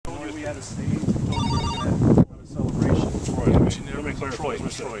had a stage and told you we were going to have a celebration. Troy, let me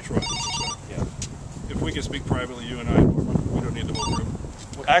clarify. Troy. Yeah. If we can speak privately, you and I, we don't need the whole group.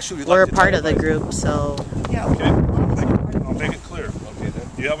 Actually, we're a part of the group, so. Yeah. Okay, I'll make it clear. Okay, then.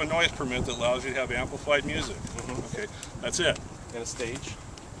 You have a noise permit that allows you to have amplified music. Okay, that's it. And a stage.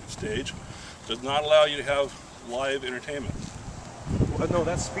 Stage does not allow you to have live entertainment. Well, no,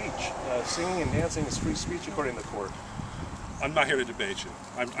 that's speech. Singing and dancing is free speech according to the court. I'm not here to debate you.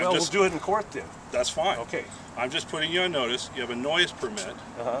 Well, we'll do it in court then. That's fine. Okay. I'm just putting you on notice. You have a noise permit.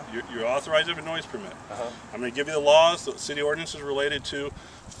 You're authorized to have a noise permit. I'm going to give you the laws, the city ordinances related to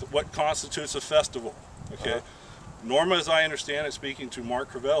what constitutes a festival. Okay. Norma, as I understand it, speaking to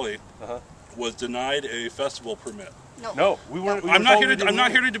Mark Crivelli, was denied a festival permit. No, we weren't. I'm not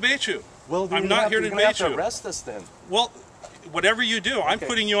here to debate you. Well, I'm not here to debate you. Arrest us then. Well, whatever you do, I'm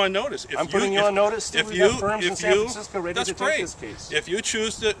putting you on notice. I'm putting you on notice. If you, firms in San Francisco ready to take this case. If you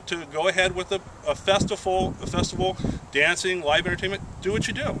choose to go ahead with a festival, dancing, live entertainment, do what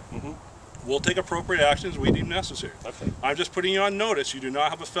you do. We'll take appropriate actions we deem necessary. Okay. I'm just putting you on notice. You do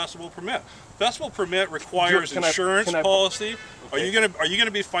not have a festival permit. Festival permit requires insurance policy. Okay. Are you gonna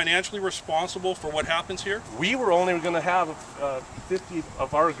be financially responsible for what happens here? We were only going to have 50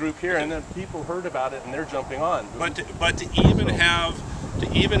 of our group here, and then people heard about it and they're jumping on. But to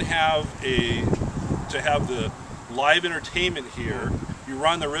have the live entertainment here, you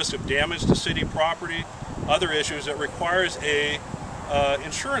run the risk of damage to city property, other issues that requires a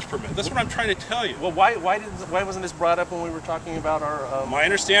insurance permit. That's what I'm trying to tell you. Well, why wasn't this brought up when we were talking about our? My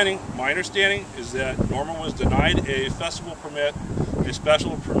understanding is that Norma was denied a festival permit, a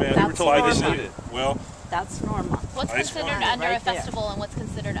special permit by the city. Well, that's normal. What's considered under a festival and what's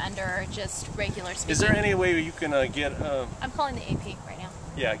considered under just regular speaking? Is there any way you can get? I'm calling the AP right now.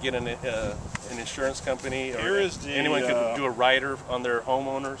 Yeah, get an insurance company, or anyone could do a rider on their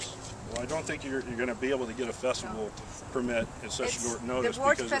homeowners. Well, I don't think you're going to be able to get a festival permit in such short notice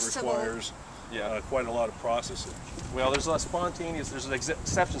because it requires quite a lot of processing. Well, there's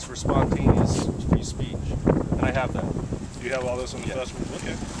exceptions for spontaneous free speech, and I have that. You have all this on the festival?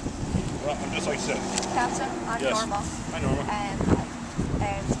 Okay. Well, I'm just like I said. Captain, I'm Norma. Hi, Norma.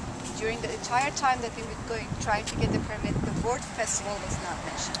 And during the entire time that we were trying to get the permit, the word festival was not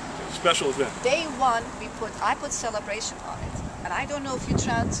mentioned. Special event. Day one, I put celebration on it. And I don't know if you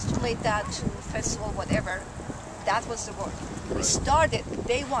translate that to festival, whatever. That was the word. Right. We started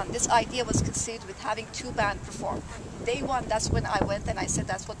day one. This idea was conceived with having 2 bands perform. Day one, that's when I went and I said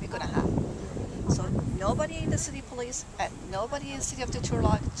that's what we're going to have. So nobody in the city police and nobody in the city of the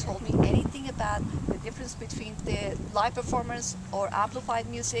Turlock told me anything about the difference between the live performance or amplified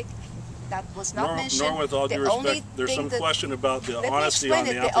music. That was not mentioned. Nor with all due respect, there's some question about the honesty on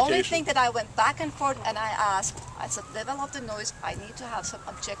the application. The only thing that I went back and forth and I asked, at the level of the noise, I need to have some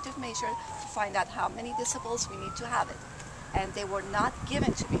objective measure to find out how many decibels we need to have it. And they were not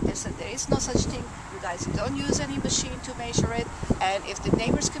given to me. They said there is no such thing. You guys don't use any machine to measure it. And if the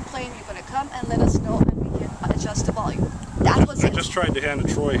neighbors complain, you're going to come and let us know and we can adjust the volume. That was it. I just tried to hand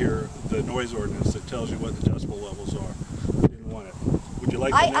to Troy here the noise ordinance that tells you what the decibel levels are. I didn't want it. Would you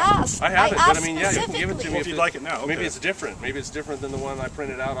like it now? I have it, but I mean, yeah, you can give it to me if you'd like it now. Okay. Maybe it's different. Maybe it's different than the one I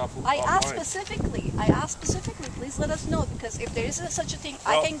printed out off. I asked specifically. Please let us know, because if there is such a thing,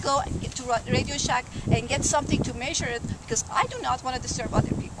 I can go to Radio Shack and get something to measure it, because I do not want to disturb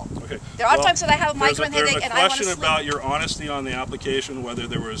other people. Okay. There are times that I have a migraine headache and I want to sleep. There's a question about your honesty on the application, whether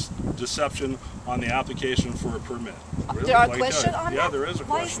there was deception on the application for a permit. Really? There are questions on that? Yeah, there is a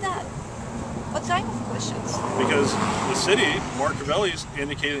question. Why is that? What kind of questions? Because the city, Mark Crivelli's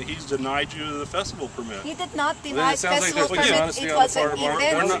indicated he's denied you the festival permit. He did not deny festival permit. It was an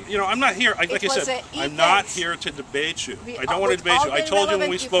event. I'm not here. Like I said, I'm not here to debate you. I don't want to debate you. I told you when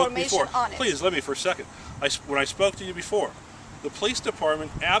we spoke before. Please let me for a second. When I spoke to you before, the police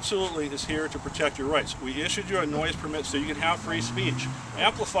department absolutely is here to protect your rights. We issued you a noise permit so you can have free speech,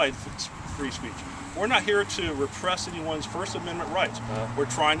 amplified free speech. We're not here to repress anyone's First Amendment rights. We're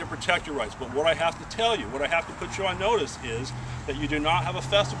trying to protect your rights. But what I have to tell you, what I have to put you on notice is that you do not have a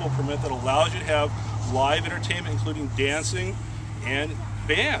festival permit that allows you to have live entertainment, including dancing and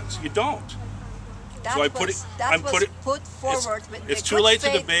bands. You don't. That so was put forward. It's too late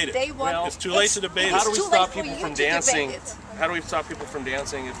to debate it. It's too late to debate it. How do we stop people from dancing? How do we stop people from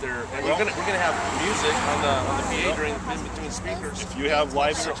dancing if they're? And we're gonna have music on the PA during between speakers. If you have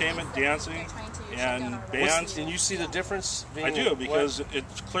live entertainment, dancing. and bands. And you see the difference? I do, because it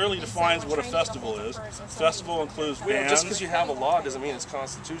clearly defines what a festival is. Festival includes bands. Just because you have a law doesn't mean it's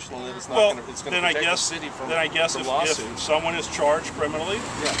constitutional. That it's not Well, going to then I protect guess the city from if someone is charged criminally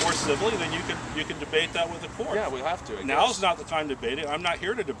or civilly, then you can debate that with the court. Yeah, we'll have to. Now's not the time to debate it. I'm not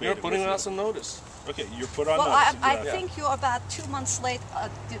here to debate You're it. putting us on notice. Okay, you're put on Well, notice. I think you're about 2 months late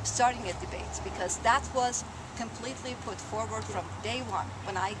starting a debate, because that was completely put forward from day one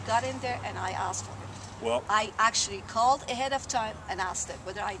when I got in there and I asked for it. Well, I actually called ahead of time and asked them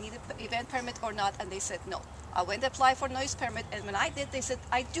whether I needed an event permit or not, and they said no. I went to apply for noise permit, and when I did, they said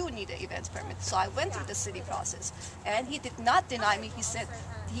I do need an event permit. So I went through the city process, and he did not deny me. He said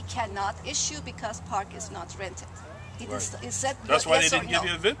he cannot issue because park is not rented. He said that's why yes they didn't or give no.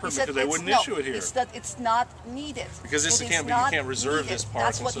 you a event permit, He said because they wouldn't no. issue it here. It's that it's not needed. Because this It can't is be, you not can't reserve needed. this park.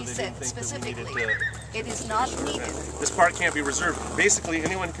 That's and what so he they said didn't think that we specifically. needed It is not needed. This park can't be reserved. Basically,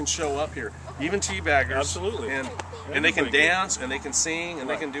 anyone can show up here, even teabaggers. Absolutely. And they can dance, and they can sing, and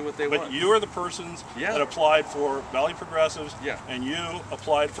they can do what they want. But you are the persons that applied for Valley Progressives, and you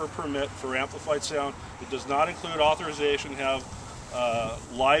applied for a permit for amplified sound. It does not include authorization to have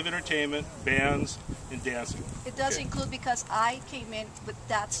live entertainment, bands, and dancing. It does include, because I came in with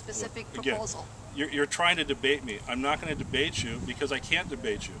that specific proposal. You're trying to debate me. I'm not going to debate you because I can't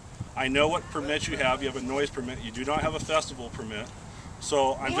debate you. I know what permits you have. You have a noise permit. You do not have a festival permit.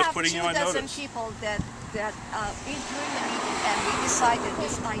 So I'm just putting you on notice. We have 2 dozen people that during the meeting, and we decided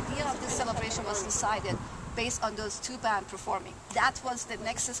this idea of this celebration was decided based on those 2 bands performing. That was the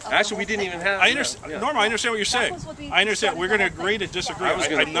nexus of Actually, we didn't even have. I understand, Norma. I understand what you're saying. I understand. We're going to agree to disagree.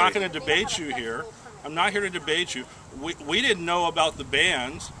 I'm not going to debate you here. I'm not here to debate you. We didn't know about the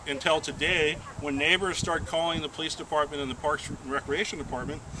bans until today, when neighbors started calling the police department and the Parks and Recreation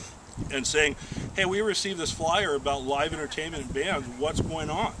Department and saying, "Hey, we received this flyer about live entertainment and bands. What's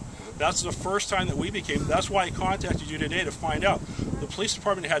going on?" That's the first time that we became. That's why I contacted you today to find out. The police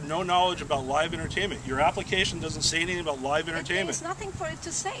department had no knowledge about live entertainment. Your application doesn't say anything about live entertainment. There's nothing for it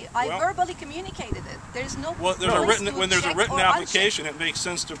to say. I verbally communicated it. There's no. Well, when there's a written application, it makes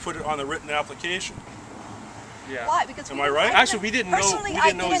sense to put it on the written application. Yeah. Why? Because am I right? Actually, we didn't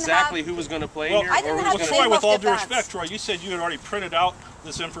know exactly who was going to play here. Troy, with all due respect, Troy, you said you had already printed out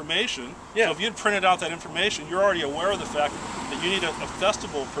this information. Yeah. So if you had printed out that information, you're already aware of the fact that you need a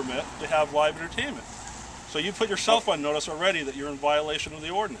festival permit to have live entertainment. So you put yourself on notice already that you're in violation of the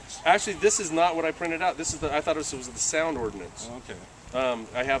ordinance. Actually, this is not what I printed out. This is I thought this was the sound ordinance. Okay.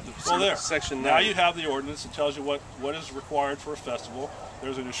 I have the section 9. Now you have the ordinance that tells you what is required for a festival.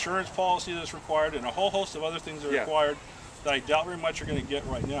 There's an insurance policy that's required, and a whole host of other things that are required that I doubt very much you're going to get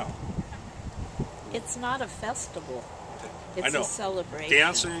right now. It's not a festival. It's a celebration.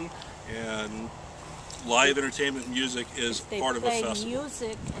 Dancing and live entertainment music is part of a festival. If they play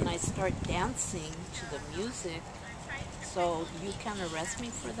music and I start dancing to the music, so you can arrest me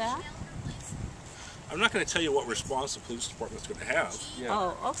for that? I'm not going to tell you what response the police department's going to have. Yeah.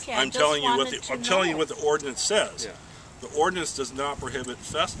 Oh, okay. I'm telling you what the ordinance says. Yeah. The ordinance does not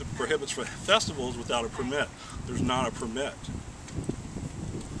prohibits festivals without a permit. There's not a permit.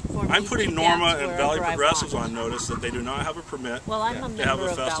 I'm putting Norma and Valley Progressives on notice that they do not have a permit to have a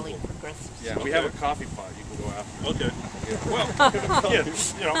festival. Valley Progressives. Yeah, we have a coffee pot. You can go after. Okay. Well,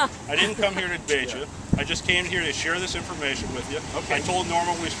 I didn't come here to debate you. I just came here to share this information with you. Okay. I told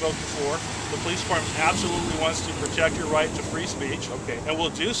Norma when we spoke before, the police department absolutely wants to protect your right to free speech. Okay. And will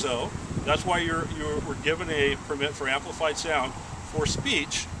do so. That's why you were given a permit for amplified sound for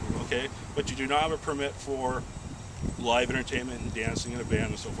speech. Okay. But you do not have a permit for live entertainment and dancing in a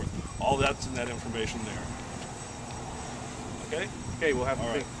band and so forth. All that's in that information there. Okay? Okay, we'll have to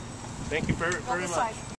All right. Thank you very much.